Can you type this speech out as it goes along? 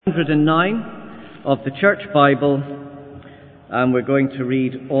109 of the Church Bible, and we're going to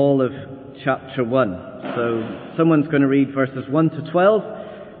read all of chapter 1. So someone's going to read verses 1 to 12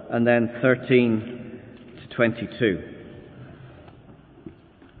 and then 13 to 22.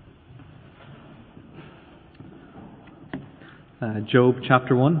 Job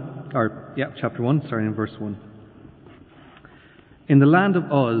chapter 1, starting in verse 1. In the land of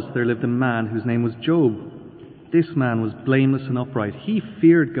Uz there lived a man whose name was Job. This man was blameless and upright. He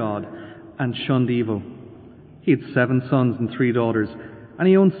feared God and shunned evil. He had 7 sons and 3 daughters, and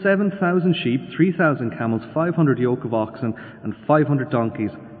he owned 7,000 sheep, 3,000 camels, 500 yoke of oxen, and 500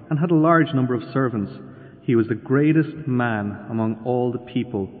 donkeys, and had a large number of servants. He was the greatest man among all the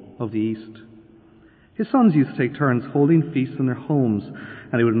people of the East. His sons used to take turns holding feasts in their homes,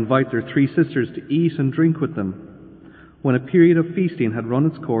 and he would invite their 3 sisters to eat and drink with them. When a period of feasting had run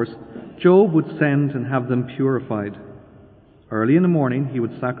its course, Job would send and have them purified. Early in the morning he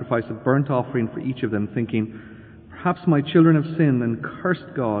would sacrifice a burnt offering for each of them, thinking, "Perhaps my children have sinned and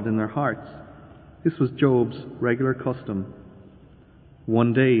cursed God in their hearts." This was Job's regular custom.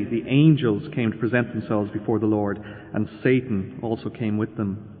 One day the angels came to present themselves before the Lord, and Satan also came with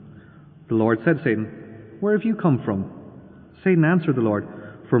them. The Lord said to Satan, "Where have you come from?" Satan answered the Lord,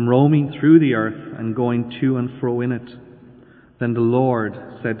 "From roaming through the earth and going to and fro in it." Then the Lord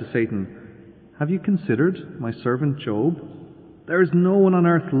said to Satan, "Have you considered my servant Job? There is no one on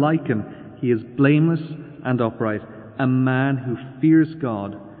earth like him. He is blameless and upright, a man who fears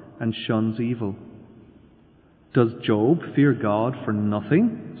God and shuns evil." "Does Job fear God for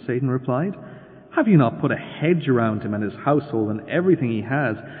nothing?" Satan replied. "Have you not put a hedge around him and his household and everything he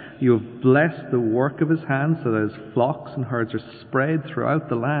has? You have blessed the work of his hands so that his flocks and herds are spread throughout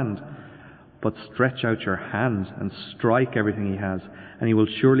the land. But stretch out your hand and strike everything he has, and he will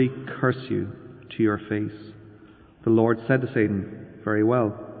surely curse you to your face." The Lord said to Satan, "Very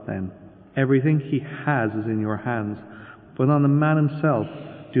well, then. Everything he has is in your hands, but on the man himself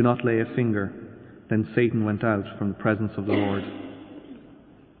do not lay a finger." Then Satan went out from the presence of the Lord.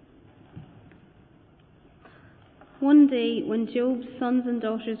 One day, when Job's sons and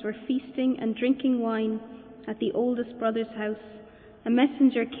daughters were feasting and drinking wine at the oldest brother's house, a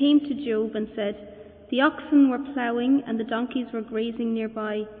messenger came to Job and said, "The oxen were ploughing and the donkeys were grazing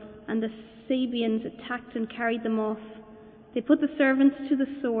nearby, and the Sabeans attacked and carried them off. They put the servants to the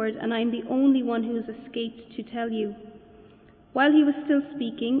sword, and I am the only one who has escaped to tell you." While he was still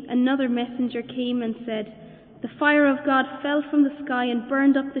speaking, another messenger came and said, "The fire of God fell from the sky and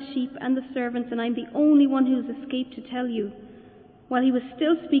burned up the sheep and the servants, and I am the only one who has escaped to tell you." While he was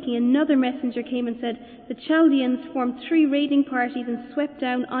still speaking, another messenger came and said, "The Chaldeans formed 3 raiding parties and swept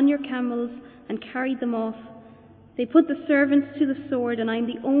down on your camels and carried them off. They put the servants to the sword, and I am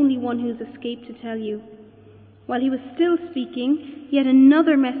the only one who has escaped to tell you." While he was still speaking, yet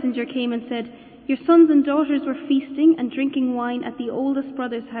another messenger came and said, "Your sons and daughters were feasting and drinking wine at the oldest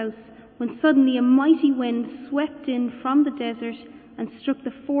brother's house, when suddenly a mighty wind swept in from the desert and struck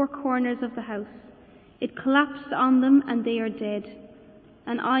the 4 corners of the house. It collapsed on them, and they are dead.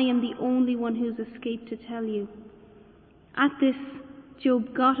 And I am the only one who has escaped to tell you." At this,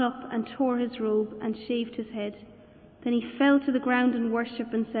 Job got up and tore his robe and shaved his head. Then he fell to the ground in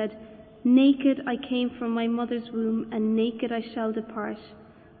worship and said, "Naked I came from my mother's womb, and naked I shall depart.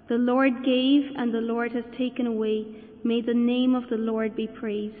 The Lord gave, and the Lord has taken away. May the name of the Lord be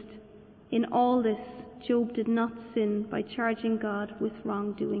praised." In all this, Job did not sin by charging God with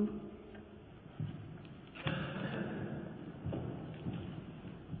wrongdoing.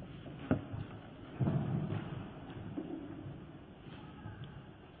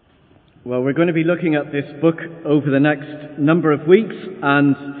 Well, we're going to be looking at this book over the next number of weeks,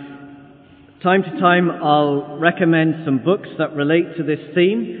 and time to time I'll recommend some books that relate to this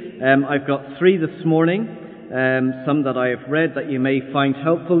theme. I've got 3 this morning, some that I have read that you may find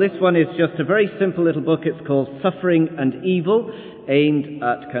helpful. This one is just a very simple little book. It's called Suffering and Evil, aimed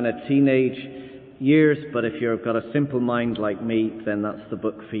at kind of teenage years, but if you've got a simple mind like me, then that's the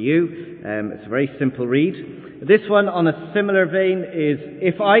book for you. It's a very simple read. This one, on a similar vein, is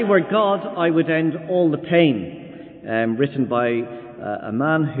If I Were God, I Would End All the Pain, written by a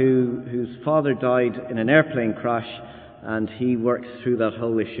man whose father died in an airplane crash, and he works through that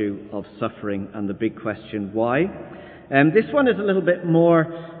whole issue of suffering and the big question, why? This one is a little bit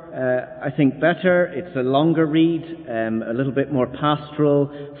more, I think, better. It's a longer read, a little bit more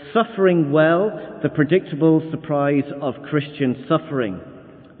pastoral. Suffering Well, the Predictable Surprise of Christian Suffering.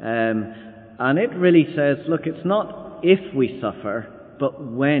 And it really says, look, it's not if we suffer, but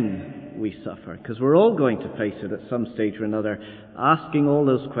when we suffer. Because we're all going to face it at some stage or another, asking all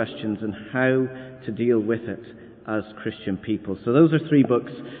those questions and how to deal with it. as Christian people. So those are 3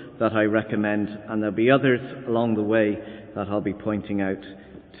 books that I recommend, and there'll be others along the way that I'll be pointing out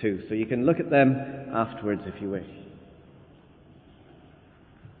too. So you can look at them afterwards if you wish.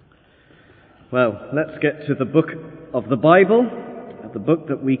 Well, let's get to the book of the Bible, the book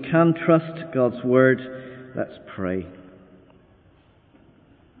that we can trust, God's Word. Let's pray.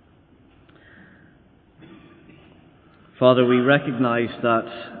 Father, we recognize that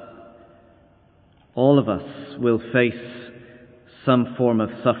all of us will face some form of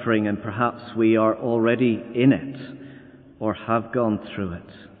suffering, and perhaps we are already in it or have gone through it.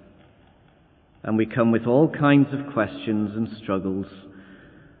 And we come with all kinds of questions and struggles.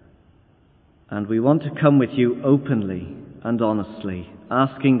 And we want to come with you openly and honestly,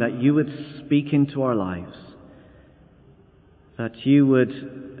 asking that you would speak into our lives, that you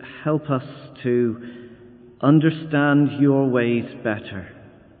would help us to understand your ways better,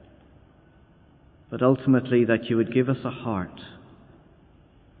 but ultimately that you would give us a heart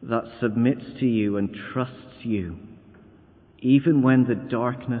that submits to you and trusts you, even when the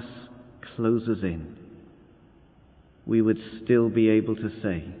darkness closes in. We would still be able to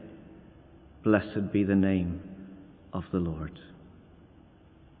say, "Blessed be the name of the Lord."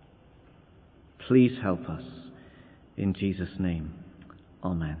 Please help us. In Jesus' name,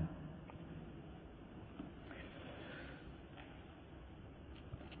 amen.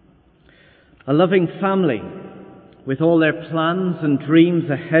 A loving family, with all their plans and dreams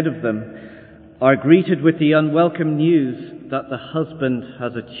ahead of them, are greeted with the unwelcome news that the husband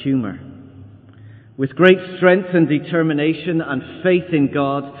has a tumour. With great strength and determination and faith in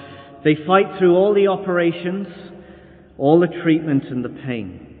God, they fight through all the operations, all the treatment and the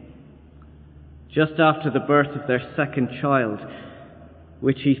pain. Just after the birth of their second child,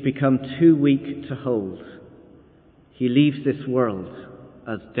 which he's become too weak to hold, he leaves this world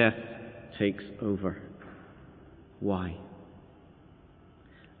as death takes over. Why?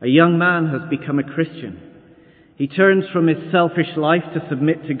 A young man has become a Christian. He turns from his selfish life to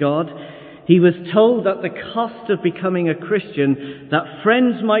submit to God. He was told at the cost of becoming a Christian that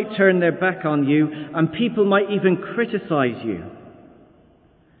friends might turn their back on you and people might even criticize you.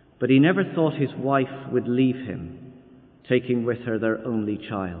 But he never thought his wife would leave him, taking with her their only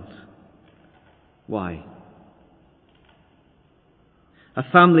child. Why? A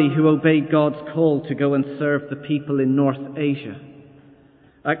family who obeyed God's call to go and serve the people in North Asia.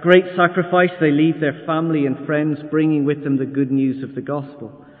 At great sacrifice, they leave their family and friends, bringing with them the good news of the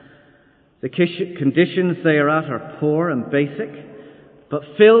gospel. The conditions they are at are poor and basic, but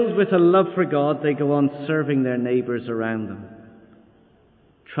filled with a love for God, they go on serving their neighbours around them.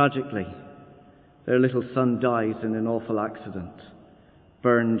 Tragically, their little son dies in an awful accident,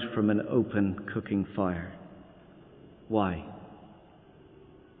 burned from an open cooking fire. Why?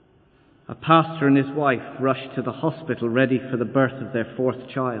 A pastor and his wife rush to the hospital ready for the birth of their 4th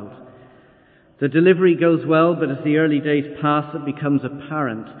child. The delivery goes well, but as the early days pass, it becomes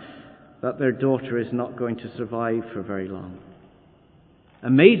apparent that their daughter is not going to survive for very long.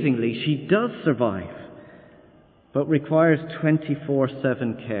 Amazingly, she does survive, but requires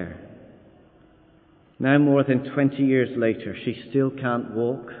 24/7 care. Now, more than 20 years later, she still can't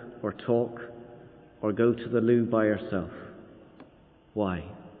walk or talk or go to the loo by herself. Why?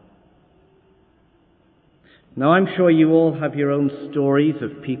 Now, I'm sure you all have your own stories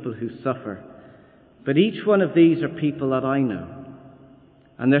of people who suffer, but each one of these are people that I know.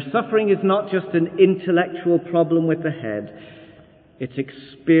 And their suffering is not just an intellectual problem with the head. It's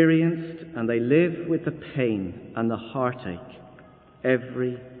experienced, and they live with the pain and the heartache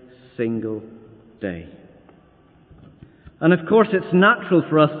every single day. And of course, it's natural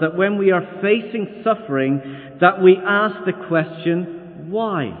for us that when we are facing suffering, that we ask the question,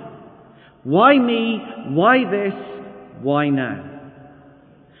 why? Why me? Why this? Why now?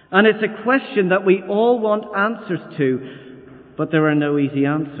 And it's a question that we all want answers to, but there are no easy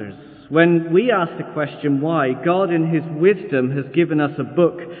answers. When we ask the question why, God in his wisdom has given us a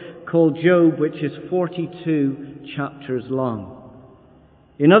book called Job, which is 42 chapters long.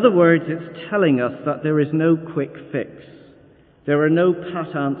 In other words, it's telling us that there is no quick fix. There are no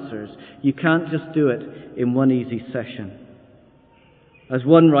pat answers. You can't just do it in one easy session. As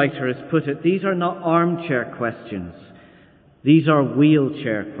one writer has put it, these are not armchair questions. These are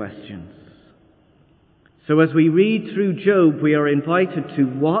wheelchair questions. So as we read through Job, we are invited to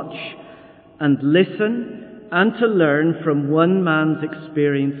watch and listen and to learn from one man's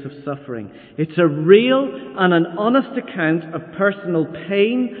experience of suffering. It's a real and an honest account of personal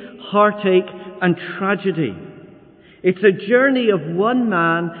pain, heartache, and tragedy. It's a journey of one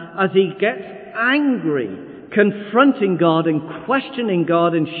man as he gets angry, confronting God and questioning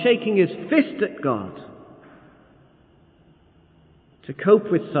God and shaking his fist at God. to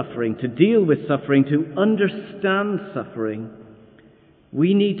cope with suffering, to deal with suffering, to understand suffering,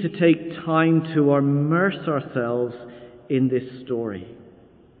 we need to take time to immerse ourselves in this story.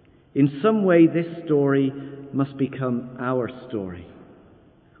 In some way, this story must become our story.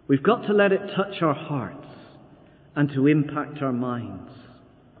 We've got to let it touch our hearts and to impact our minds.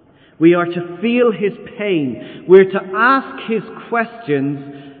 We are to feel his pain. We're to ask his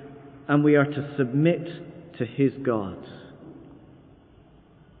questions, and we are to submit to his God.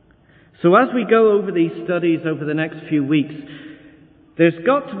 So as we go over these studies over the next few weeks, there's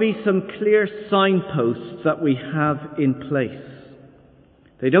got to be some clear signposts that we have in place.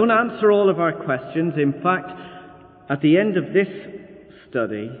 They don't answer all of our questions. In fact, at the end of this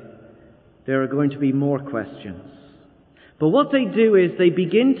study, there are going to be more questions. But what they do is they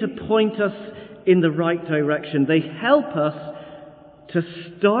begin to point us in the right direction. They help us to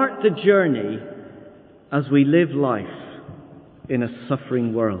start the journey as we live life in a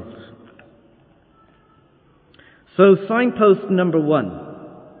suffering world. So signpost number 1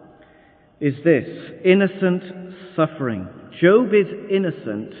 is this: innocent suffering. Job is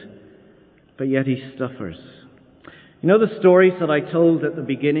innocent, but yet he suffers. You know, the stories that I told at the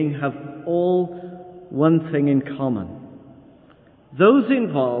beginning have all one thing in common. Those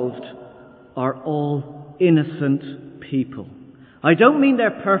involved are all innocent people. I don't mean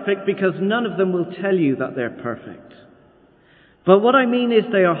they're perfect, because none of them will tell you that they're perfect. But what I mean is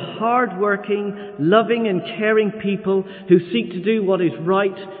they are hard-working, loving and caring people who seek to do what is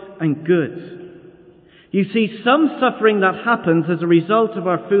right and good. You see, some suffering that happens as a result of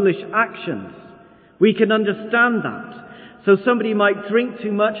our foolish actions. We can understand that. So somebody might drink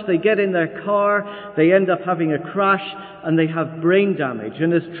too much, they get in their car, they end up having a crash, and they have brain damage.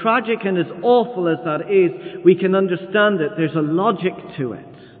 And as tragic and as awful as that is, we can understand it. There's a logic to it.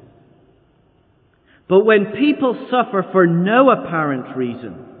 But when people suffer for no apparent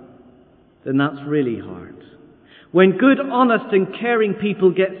reason, then that's really hard. When good, honest and caring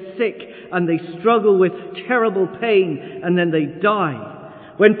people get sick and they struggle with terrible pain and then they die.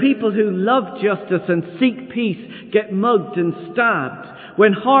 When people who love justice and seek peace get mugged and stabbed.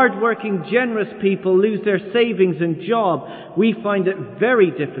 When hard-working, generous people lose their savings and job, we find it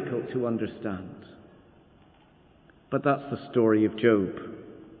very difficult to understand. But that's the story of Job.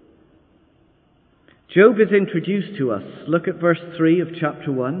 Job is introduced to us. Look at verse 3 of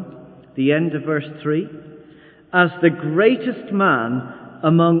chapter 1, the end of verse 3. As the greatest man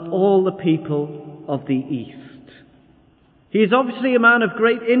among all the people of the East. He is obviously a man of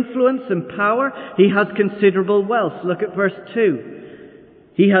great influence and power. He has considerable wealth. Look at verse 2.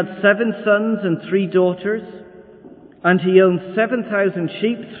 He had 7 sons and 3 daughters, and he owned 7,000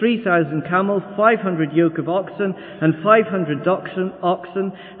 sheep, 3,000 camels, 500 yoke of oxen, and 500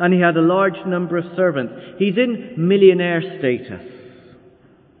 oxen, and he had a large number of servants. He's in millionaire status.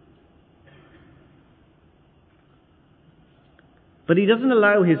 But he doesn't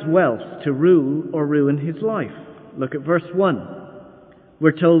allow his wealth to rule or ruin his life. Look at verse 1.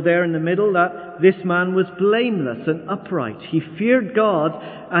 We're told there in the middle that this man was blameless and upright. He feared God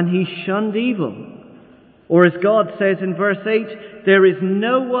and he shunned evil. Or as God says in verse 8, there is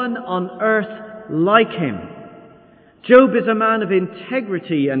no one on earth like him. Job is a man of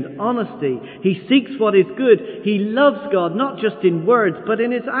integrity and honesty. He seeks what is good. He loves God, not just in words, but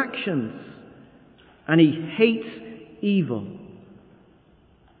in his actions. And he hates evil.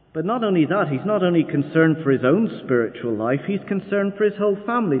 But not only that, he's not only concerned for his own spiritual life, he's concerned for his whole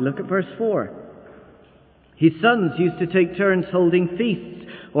family. Look at verse 4. His sons used to take turns holding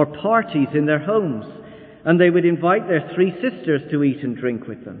feasts or parties in their homes, and they would invite their 3 sisters to eat and drink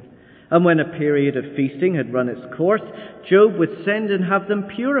with them. And when a period of feasting had run its course, Job would send and have them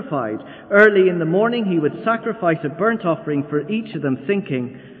purified. Early in the morning he would sacrifice a burnt offering for each of them,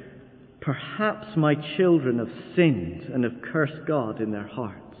 thinking, perhaps my children have sinned and have cursed God in their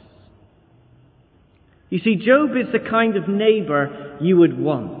hearts. You see, Job is the kind of neighbour you would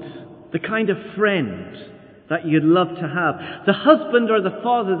want, the kind of friend that you'd love to have, the husband or the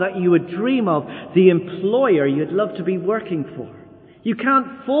father that you would dream of, the employer you'd love to be working for. You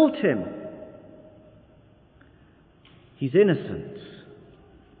can't fault him. He's innocent.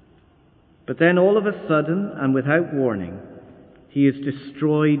 But then all of a sudden, and without warning, he is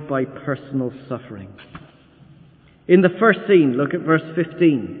destroyed by personal suffering. In the first scene, look at verse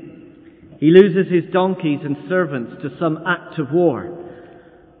 15. He loses his donkeys and servants to some act of war,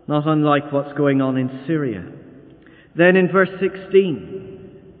 not unlike what's going on in Syria. Then in verse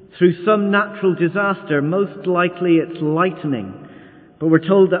 16, through some natural disaster, most likely it's lightning, but we're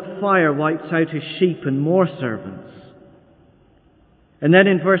told that fire wipes out his sheep and more servants. And then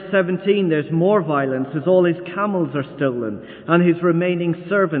in verse 17 there's more violence as all his camels are stolen and his remaining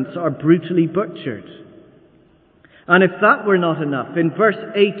servants are brutally butchered. And if that were not enough, in verse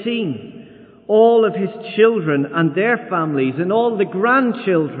 18, all of his children and their families and all the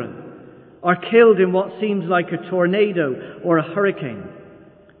grandchildren are killed in what seems like a tornado or a hurricane,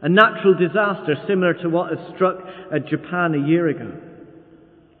 a natural disaster similar to what had struck Japan a year ago.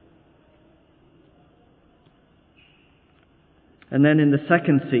 And then in the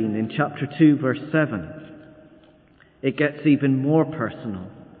second scene, in chapter 2, verse 7, it gets even more personal.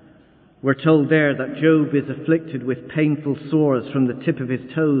 We're told there that Job is afflicted with painful sores from the tip of his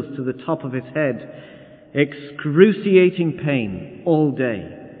toes to the top of his head, excruciating pain all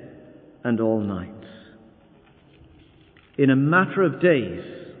day and all night. In a matter of days,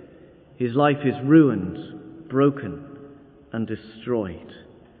 his life is ruined, broken, and destroyed.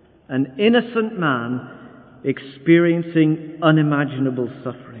 An innocent man experiencing unimaginable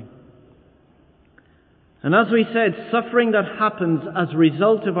suffering. And as we said, suffering that happens as a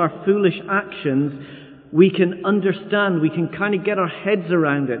result of our foolish actions, we can understand, we can kind of get our heads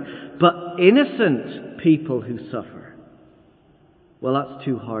around it. But innocent people who suffer, well, that's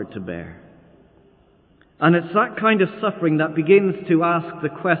too hard to bear. And it's that kind of suffering that begins to ask the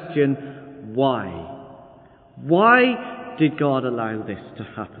question, why? Why did God allow this to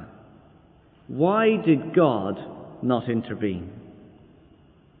happen? Why did God not intervene?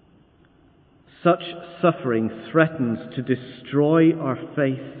 Such suffering threatens to destroy our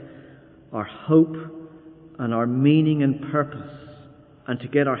faith, our hope, and our meaning and purpose, and to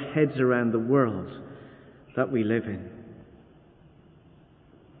get our heads around the world that we live in.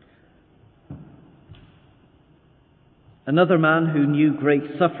 Another man who knew great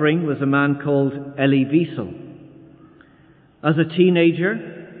suffering was a man called Elie Wiesel. As a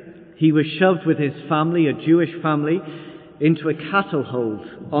teenager, he was shoved with his family, a Jewish family, into a cattle hold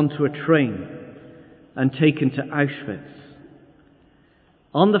onto a train and taken to Auschwitz.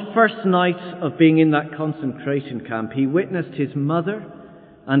 On the first night of being in that concentration camp, he witnessed his mother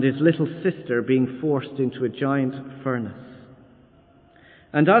and his little sister being forced into a giant furnace.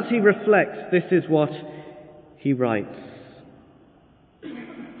 And as he reflects, this is what he writes.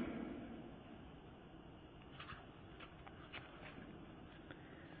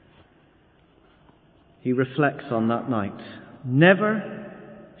 He reflects on that night. Never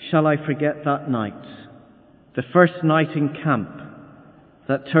shall I forget that night, the first night in camp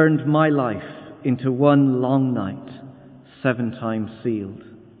that turned my life into one long night, 7 times sealed.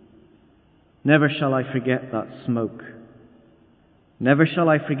 Never shall I forget that smoke. Never shall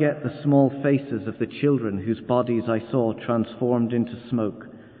I forget the small faces of the children whose bodies I saw transformed into smoke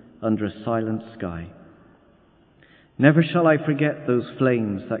under a silent sky. Never shall I forget those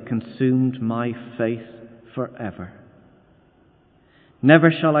flames that consumed my faith forever.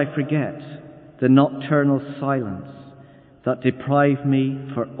 Never shall I forget the nocturnal silence that deprived me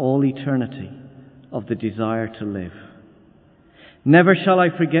for all eternity of the desire to live. Never shall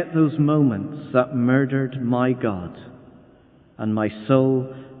I forget those moments that murdered my God and my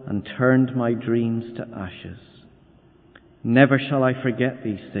soul and turned my dreams to ashes. Never shall I forget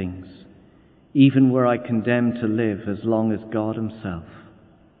these things, even were I condemned to live as long as God himself.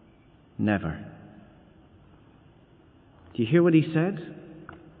 Never. Do you hear what he said?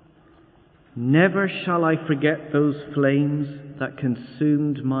 Never shall I forget those flames that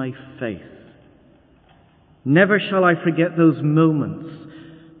consumed my faith. Never shall I forget those moments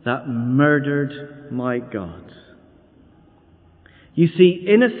that murdered my God. You see,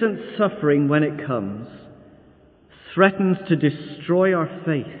 innocent suffering, when it comes, threatens to destroy our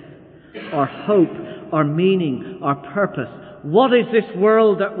faith, our hope, our meaning, our purpose. What is this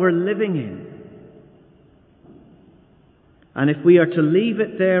world that we're living in? And if we are to leave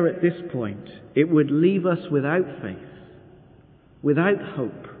it there at this point, it would leave us without faith, without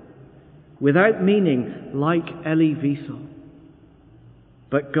hope, without meaning, like Elie Wiesel.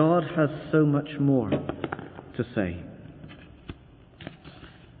 But God has so much more to say.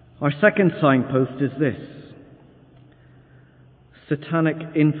 Our second signpost is this: satanic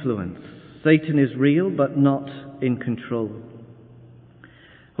influence. Satan is real, but not in control.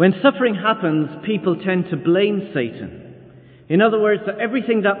 When suffering happens, people tend to blame Satan. In other words, that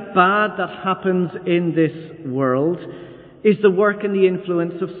everything that bad that happens in this world is the work and the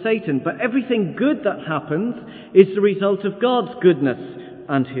influence of Satan. But everything good that happens is the result of God's goodness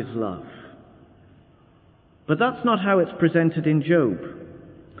and his love. But that's not how it's presented in Job.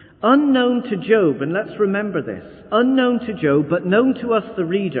 Unknown to Job, and let's remember this, unknown to Job, but known to us, the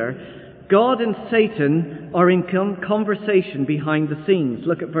reader, God and Satan are in conversation behind the scenes.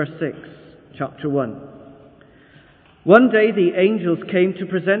 Look at verse 6, chapter 1. One day the angels came to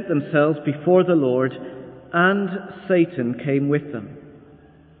present themselves before the Lord, and Satan came with them.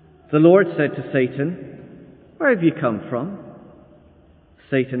 The Lord said to Satan, "Where have you come from?"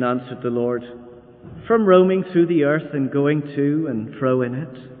 Satan answered the Lord, "From roaming through the earth and going to and fro in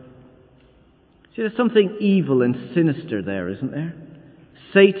it." See, there's something evil and sinister there, isn't there?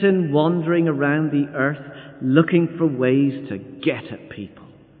 Satan wandering around the earth looking for ways to get at people.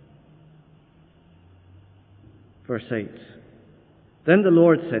 Verse 8. Then the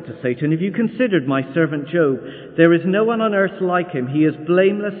Lord said to Satan, "Have you considered my servant Job? There is no one on earth like him. He is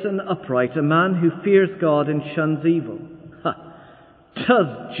blameless and upright, a man who fears God and shuns evil."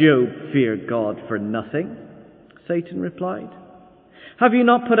 "Does Job fear God for nothing?" Satan replied. "Have you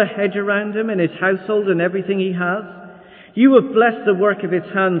not put a hedge around him and his household and everything he has? You have blessed the work of his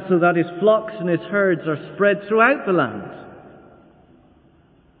hands so that his flocks and his herds are spread throughout the land."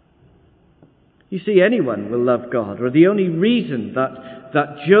 You see, anyone will love God, or the only reason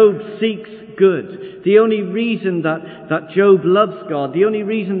that Job seeks good, the only reason that Job loves God, the only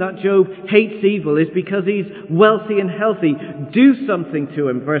reason that Job hates evil is because he's wealthy and healthy. Do something to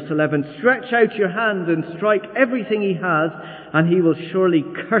him, verse 11. Stretch out your hand and strike everything he has, and he will surely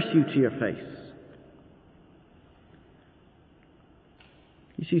curse you to your face.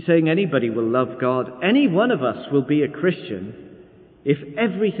 You see, saying anybody will love God, any one of us will be a Christian if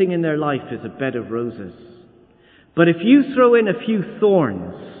everything in their life is a bed of roses. But if you throw in a few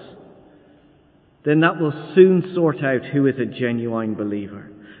thorns, then that will soon sort out who is a genuine believer.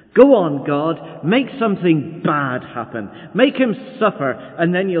 Go on, God, make something bad happen. Make him suffer,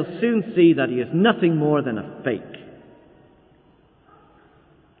 and then you'll soon see that he is nothing more than a fake.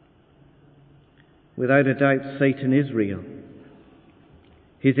 Without a doubt, Satan is real.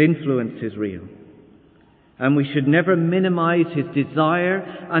 His influence is real. And we should never minimize his desire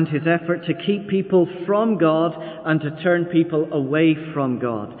and his effort to keep people from God and to turn people away from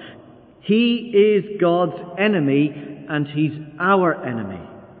God. He is God's enemy, and he's our enemy.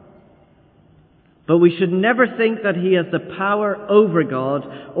 But we should never think that he has the power over God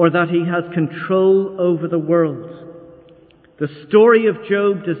or that he has control over the world. The story of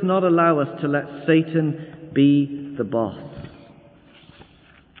Job does not allow us to let Satan be the boss.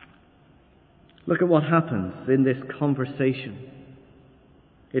 Look at what happens in this conversation.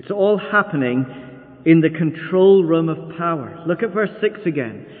 It's all happening in the control room of power. Look at verse 6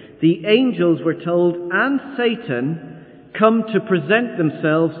 again. The angels were told, and Satan, come to present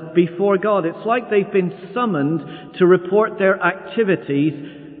themselves before God. It's like they've been summoned to report their activities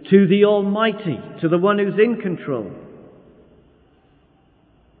to the Almighty, to the one who's in control.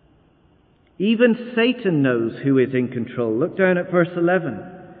 Even Satan knows who is in control. Look down at verse 11.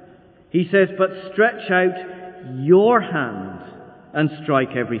 He says, "But stretch out your hand and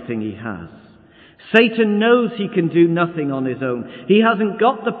strike everything he has." Satan knows he can do nothing on his own. He hasn't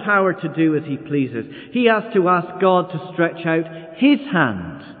got the power to do as he pleases. He has to ask God to stretch out his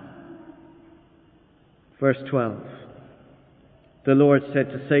hand. Verse 12. The Lord said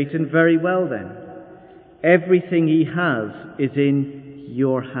to Satan, "Very well then, everything he has is in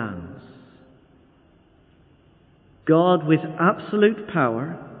your hands." God, with absolute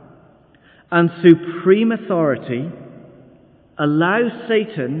power and supreme authority, allows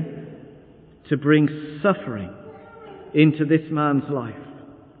Satan to bring suffering into this man's life.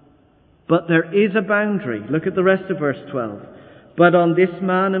 But there is a boundary. Look at the rest of verse 12. "But on this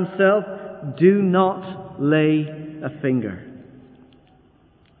man himself, do not lay a finger."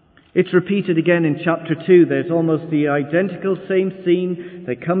 It's repeated again in chapter 2. There's almost the identical same scene.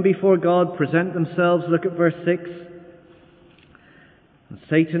 They come before God, present themselves. Look at verse 6. And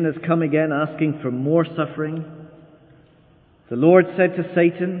Satan has come again asking for more suffering. The Lord said to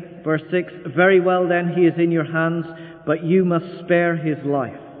Satan, verse 6, "Very well then, he is in your hands, but you must spare his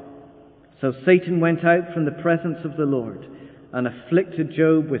life." So Satan went out from the presence of the Lord and afflicted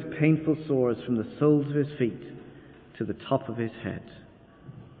Job with painful sores from the soles of his feet to the top of his head.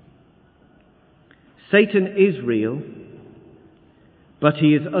 Satan is real, but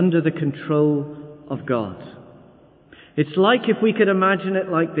he is under the control of God. It's like if we could imagine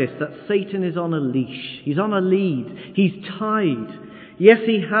it like this, that Satan is on a leash. He's on a lead. He's tied. Yes,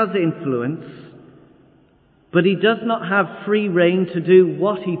 he has influence, but he does not have free rein to do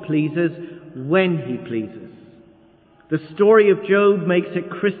what he pleases when he pleases. The story of Job makes it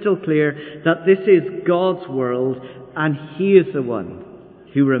crystal clear that this is God's world, and he is the one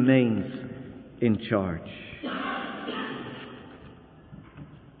who remains in charge.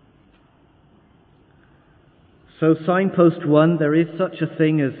 So signpost 1, there is such a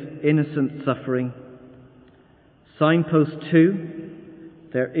thing as innocent suffering. Signpost 2,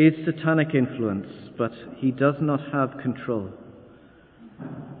 there is satanic influence, but he does not have control.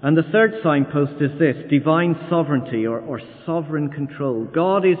 And the third signpost is this: divine sovereignty or sovereign control.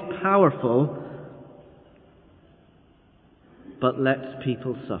 God is powerful, but lets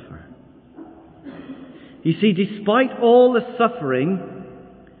people suffer. You see, despite all the suffering,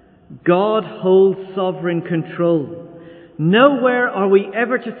 God holds sovereign control. Nowhere are we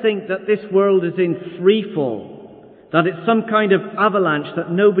ever to think that this world is in free fall, that it's some kind of avalanche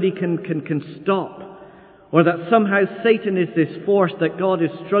that nobody can stop, or that somehow Satan is this force that God is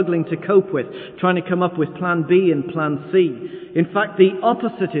struggling to cope with, trying to come up with plan B and plan C. In fact, the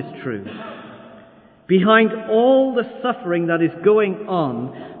opposite is true. Behind all the suffering that is going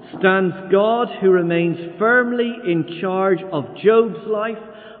on stands God, who remains firmly in charge of Job's life,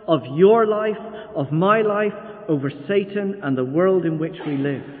 of your life, of my life, over Satan and the world in which we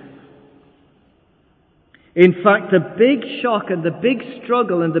live. In fact, the big shock and the big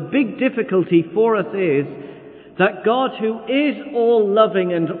struggle and the big difficulty for us is that God, who is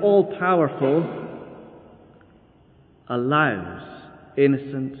all-loving and all-powerful, allows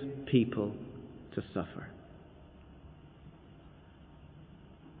innocent people to suffer.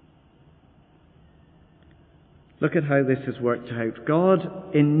 Look at how this is worked out.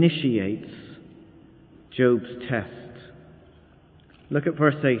 God initiates Job's test. Look at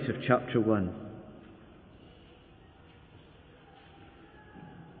verse 8 of chapter 1.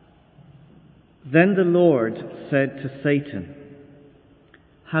 Then the Lord said to Satan,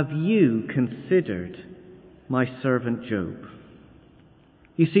 "Have you considered my servant Job?"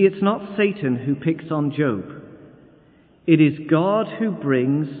 You see, it's not Satan who picks on Job. It is God who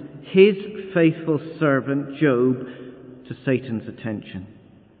brings his faithful servant Job to Satan's attention.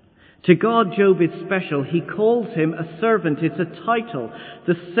 To God, Job is special. He calls him a servant. It's a title,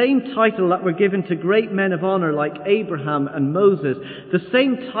 the same title that were given to great men of honor like Abraham and Moses, the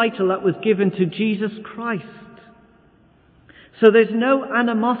same title that was given to Jesus Christ. So there's no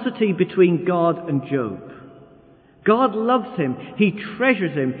animosity between God and Job. God loves him. He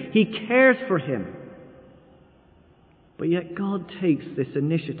treasures him. He cares for him. But yet God takes this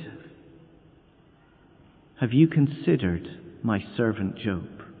initiative. Have you considered my servant Job?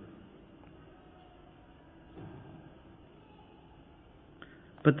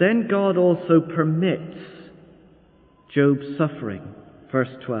 But then God also permits Job's suffering. Verse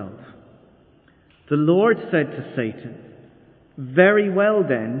 12. The Lord said to Satan, "Very well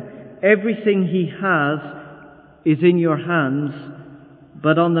then, everything he has is in your hands,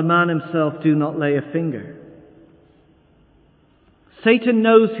 but on the man himself do not lay a finger." Satan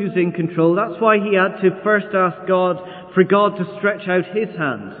knows who's in control. That's why he had to first ask God for God to stretch out his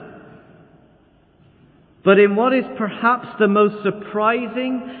hand. But in what is perhaps the most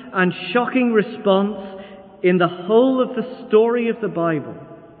surprising and shocking response in the whole of the story of the Bible,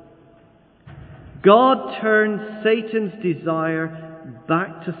 God turns Satan's desire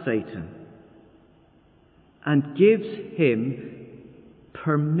back to Satan and gives him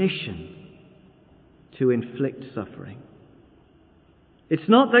permission to inflict suffering. It's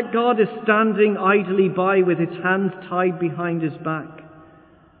not that God is standing idly by with his hands tied behind his back.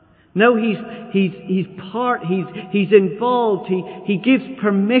 No, he's involved. He gives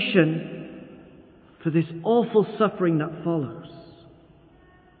permission for this awful suffering that follows.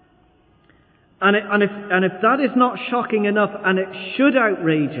 And if that is not shocking enough, and it should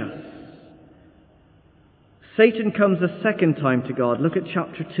outrage us, Satan comes a second time to God. Look at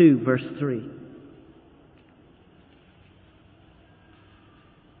chapter 2, verse 3.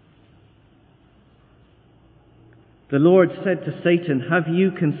 The Lord said to Satan, "Have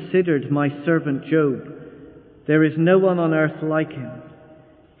you considered my servant Job? There is no one on earth like him.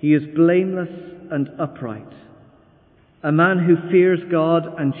 He is blameless and upright, a man who fears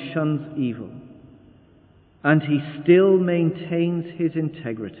God and shuns evil. And he still maintains his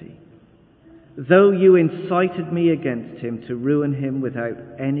integrity, though you incited me against him to ruin him without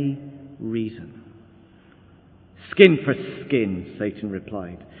any reason." "Skin for skin," Satan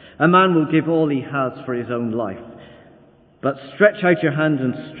replied. "A man will give all he has for his own life. But stretch out your hand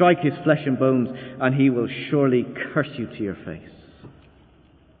and strike his flesh and bones, and he will surely curse you to your face."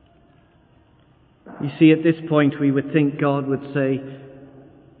 You see, at this point we would think God would say,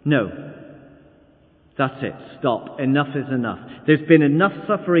 "No, that's it, stop, enough is enough. There's been enough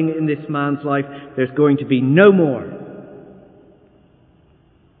suffering in this man's life, there's going to be no more."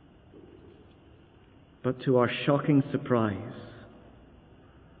 But to our shocking surprise,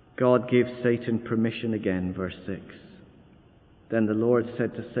 God gives Satan permission again, verse 6. Then the Lord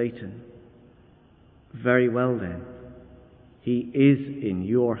said to Satan, "Very well then, he is in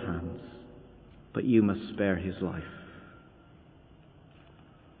your hands, but you must spare his life."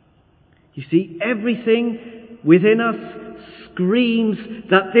 You see, everything within us screams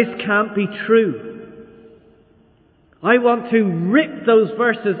that this can't be true. I want to rip those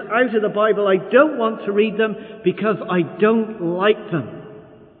verses out of the Bible. I don't want to read them because I don't like them.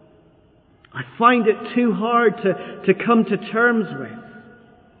 I find it too hard to come to terms with.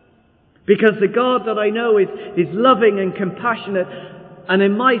 Because the God that I know is loving and compassionate, and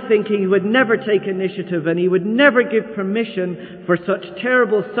in my thinking He would never take initiative and He would never give permission for such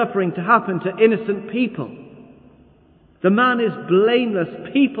terrible suffering to happen to innocent people. The man is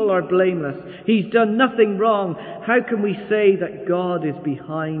blameless. People are blameless. He's done nothing wrong. How can we say that God is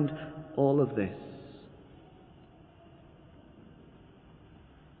behind all of this?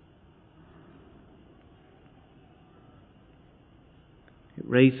 It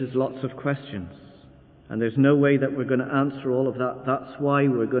raises lots of questions. And there's no way that we're going to answer all of that. That's why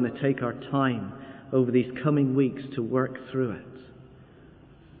we're going to take our time over these coming weeks to work through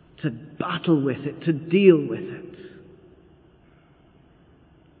it. To battle with it. To deal with it.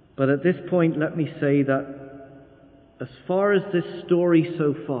 But at this point, let me say that as far as this story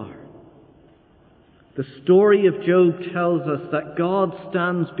so far, the story of Job tells us that God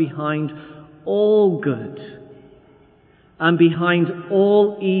stands behind all good and behind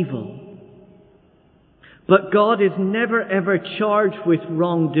all evil. But God is never ever charged with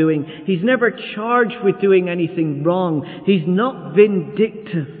wrongdoing. He's never charged with doing anything wrong. He's not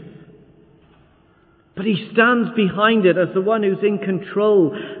vindictive. But He stands behind it as the one who's in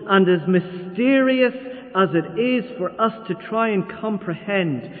control. And as mysterious as it is for us to try and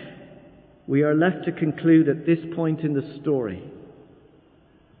comprehend, we are left to conclude at this point in the story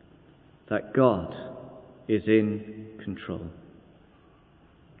that God is in control.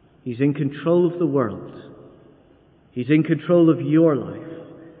 He's in control of the world. He's in control of your life.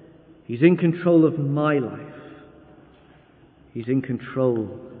 He's in control of my life. He's in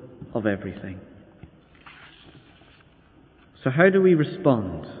control of everything. So how do we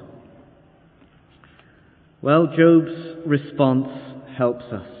respond? Well, Job's response helps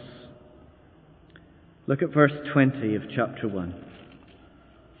us. Look at verse 20 of chapter 1.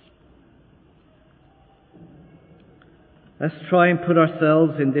 Let's try and put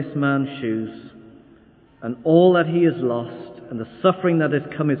ourselves in this man's shoes and all that he has lost and the suffering that has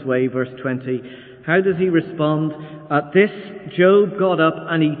come his way. Verse 20. How does he respond? At this, Job got up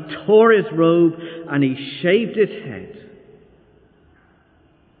and he tore his robe and he shaved his head.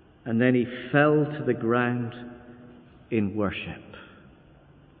 And then he fell to the ground in worship.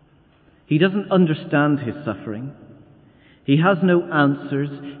 He doesn't understand his suffering. He has no answers.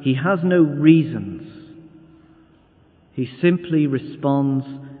 He has no reasons. He simply responds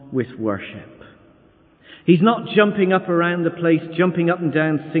with worship. He's not jumping up around the place, jumping up and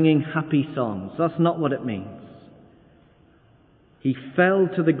down, singing happy songs. That's not what it means. He fell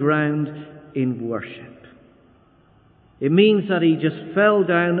to the ground in worship. It means that he just fell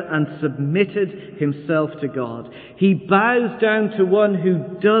down and submitted himself to God. He bows down to one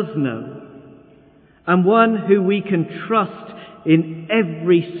who does know and one who we can trust in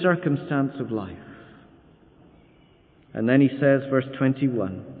every circumstance of life. And then he says, verse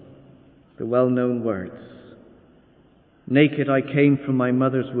 21, the well-known words, naked I came from my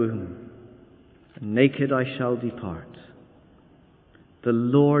mother's womb, and naked I shall depart. The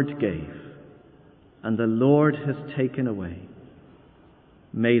Lord gave, and the Lord has taken away.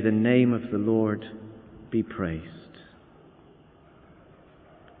 May the name of the Lord be praised.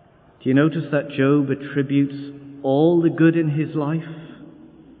 Do you notice that Job attributes all the good in his life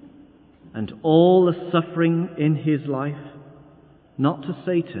and all the suffering in his life, not to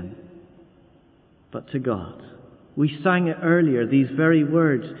Satan, but to God? We sang it earlier, these very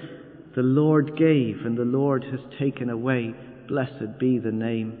words, the Lord gave and the Lord has taken away. Blessed be the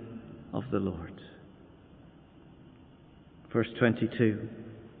name of the Lord. Verse 22.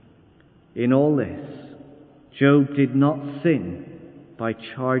 In all this, Job did not sin by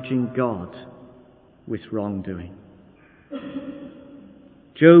charging God with wrongdoing.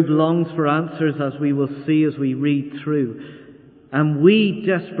 Job longs for answers, as we will see as we read through. And we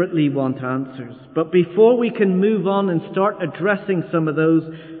desperately want answers. But before we can move on and start addressing some of those,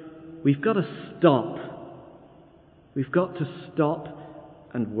 we've got to stop. We've got to stop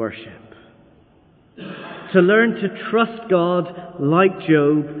and worship. To learn to trust God like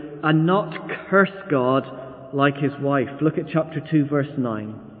Job and not curse God like his wife. Look at chapter 2, verse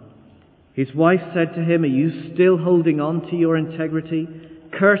 9. His wife said to him, are you still holding on to your integrity?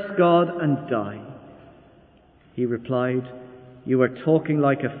 Curse God and die. He replied, you are talking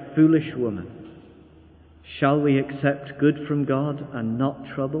like a foolish woman. Shall we accept good from God and not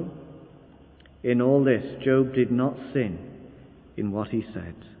trouble? In all this, Job did not sin in what he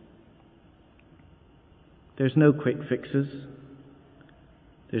said. There's no quick fixes.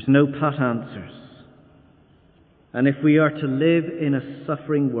 There's no pat answers. And if we are to live in a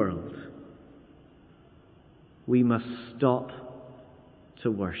suffering world, we must stop to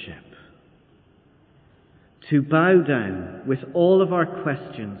worship. To bow down with all of our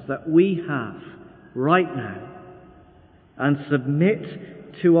questions that we have right now and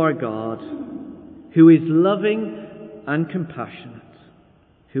submit to our God, who is loving and compassionate,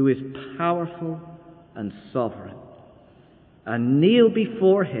 who is powerful and sovereign, and kneel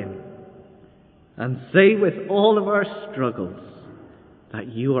before him and say with all of our struggles that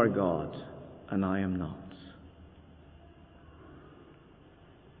you are God and I am not.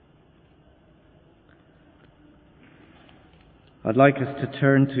 I'd like us to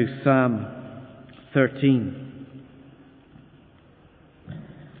turn to Psalm 13.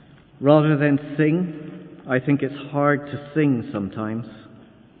 Rather than sing, I think it's hard to sing sometimes.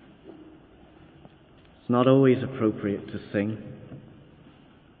 It's not always appropriate to sing.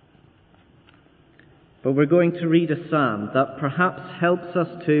 But we're going to read a psalm that perhaps helps us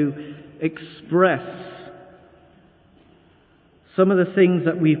to express some of the things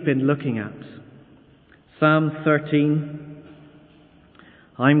that we've been looking at. Psalm 13.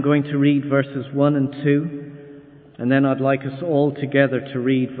 I'm going to read verses 1 and 2, and then I'd like us all together to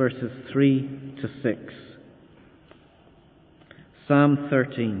read verses 3 to 6. Psalm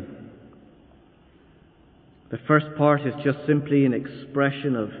 13. The first part is just simply an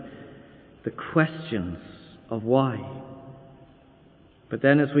expression of the questions of why. But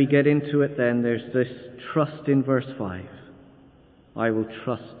then as we get into it, then there's this trust in verse 5. I will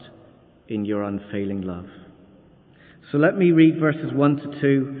trust in your unfailing love. So let me read verses 1 to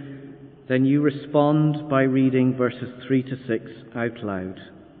 2, then you respond by reading verses 3 to 6 out loud.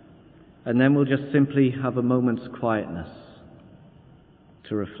 And then we'll just simply have a moment's quietness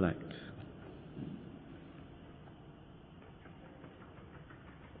to reflect.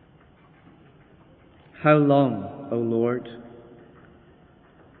 How long, O Lord,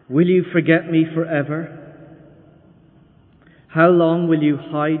 will you forget me forever? How long will you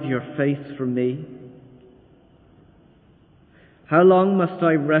hide your face from me? How long must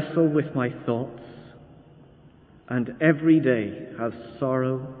I wrestle with my thoughts and every day have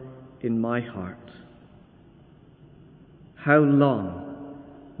sorrow in my heart? How long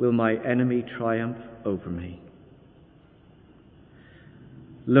will my enemy triumph over me?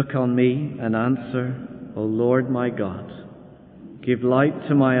 Look on me and answer, O Lord my God. Give light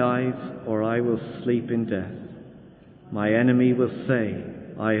to my eyes, or I will sleep in death. My enemy will say,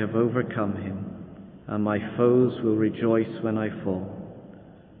 I have overcome him, and my foes will rejoice when I fall.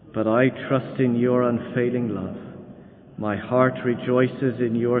 But I trust in your unfailing love. My heart rejoices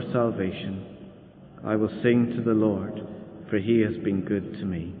in your salvation. I will sing to the Lord, for he has been good to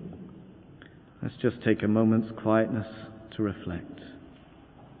me. Let's just take a moment's quietness to reflect.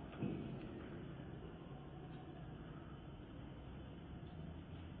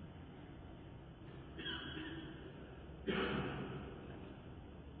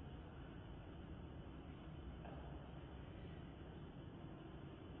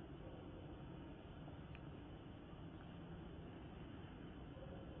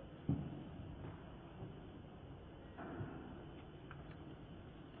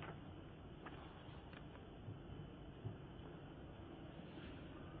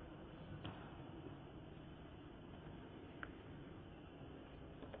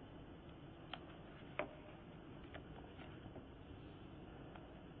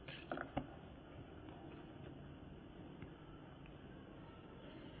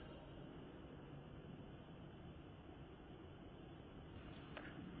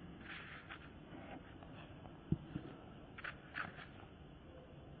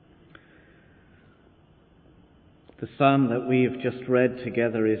 The psalm that we have just read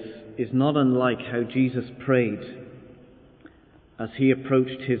together is not unlike how Jesus prayed as he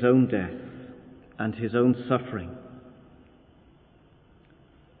approached his own death and his own suffering.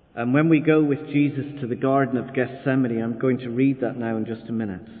 And when we go with Jesus to the Garden of Gethsemane, I'm going to read that now in just a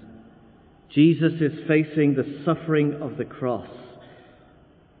minute. Jesus is facing the suffering of the cross.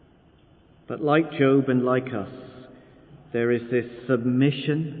 But like Job and like us, there is this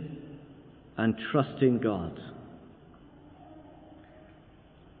submission and trust in God.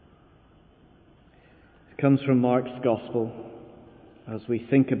 It comes from Mark's Gospel as we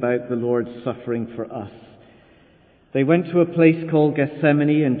think about the Lord's suffering for us. They went to a place called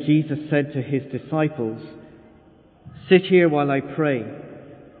Gethsemane, and Jesus said to his disciples, "Sit here while I pray."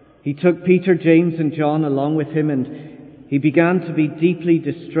 He took Peter, James and John along with him, and he began to be deeply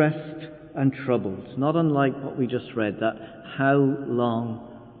distressed and troubled. Not unlike what we just read, that how long,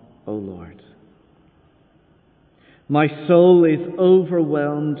 O Lord? My soul is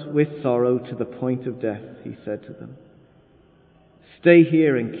overwhelmed with sorrow to the point of death, he said to them. Stay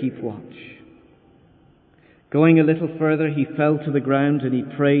here and keep watch. Going a little further, he fell to the ground and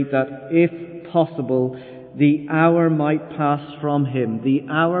he prayed that, if possible, the hour might pass from him.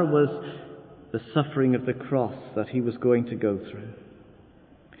 The hour was the suffering of the cross that he was going to go through.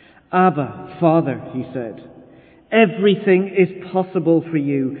 Abba, Father, he said, everything is possible for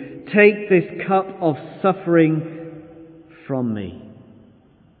you. Take this cup of suffering from me.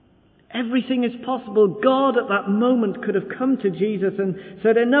 Everything is possible. God at that moment could have come to Jesus and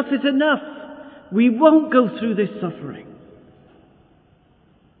said, enough is enough. We won't go through this suffering.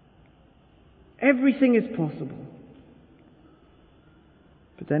 Everything is possible.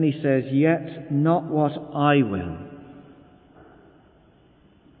 But then he says, yet not what I will,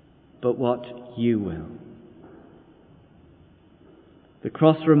 but what you will. The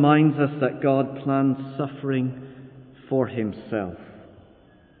cross reminds us that God planned suffering for himself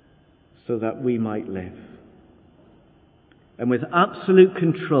so that we might live. And with absolute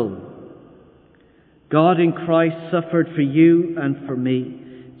control, God in Christ suffered for you and for me.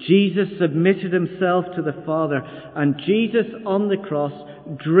 Jesus submitted himself to the Father, and Jesus on the cross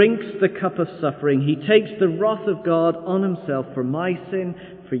drinks the cup of suffering. He takes the wrath of God on himself for my sin,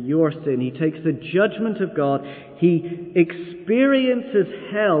 for your sin. He takes the judgment of God. He experiences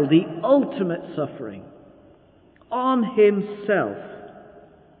hell, the ultimate suffering, on himself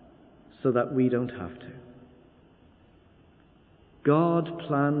so that we don't have to. God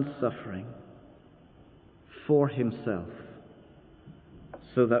planned suffering for himself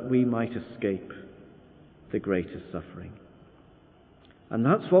so that we might escape the greatest suffering. And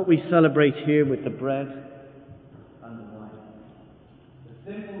that's what we celebrate here with the bread and the wine.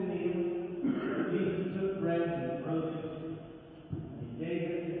 The simple meal, Jesus took bread and he broke it, and he gave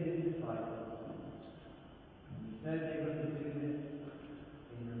it to his disciples. And he said they were to do this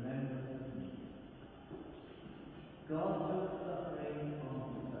in remembrance of me. God took suffering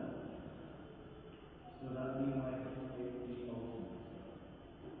on himself so that we might escape the ultimate.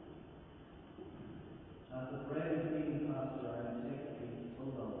 As the bread is being passed around, take a piece,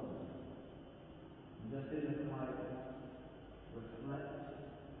 hold on to it. And just in the quietness, reflect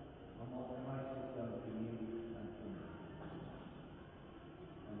on what Christ has done for you and for me.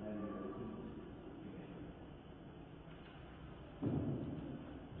 And then we will eat together.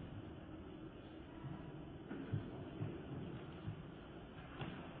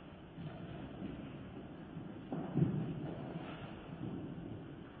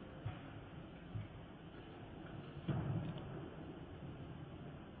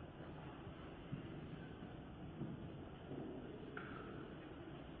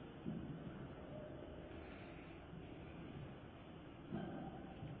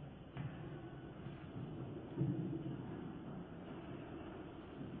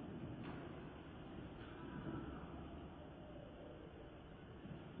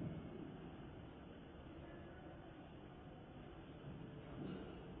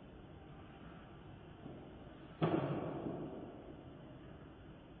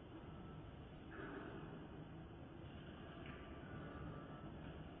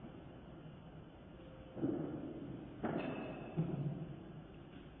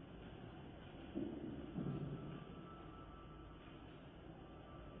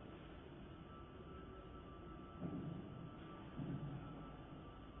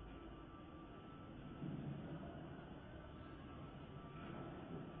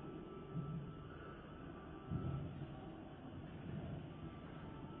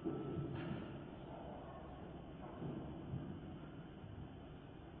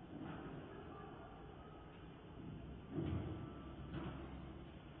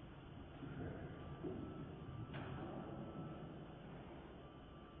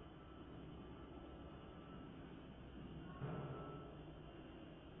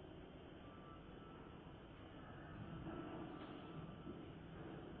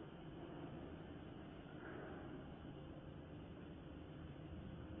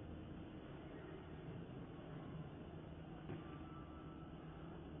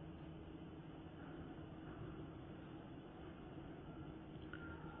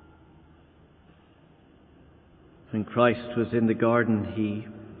 When Christ was in the garden, he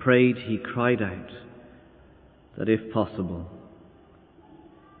prayed, he cried out that if possible,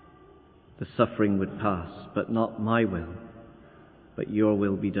 the suffering would pass, but not my will, but your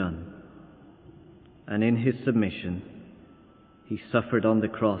will be done. And in his submission, he suffered on the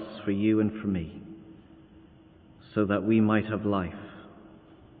cross for you and for me, so that we might have life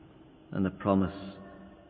and the promise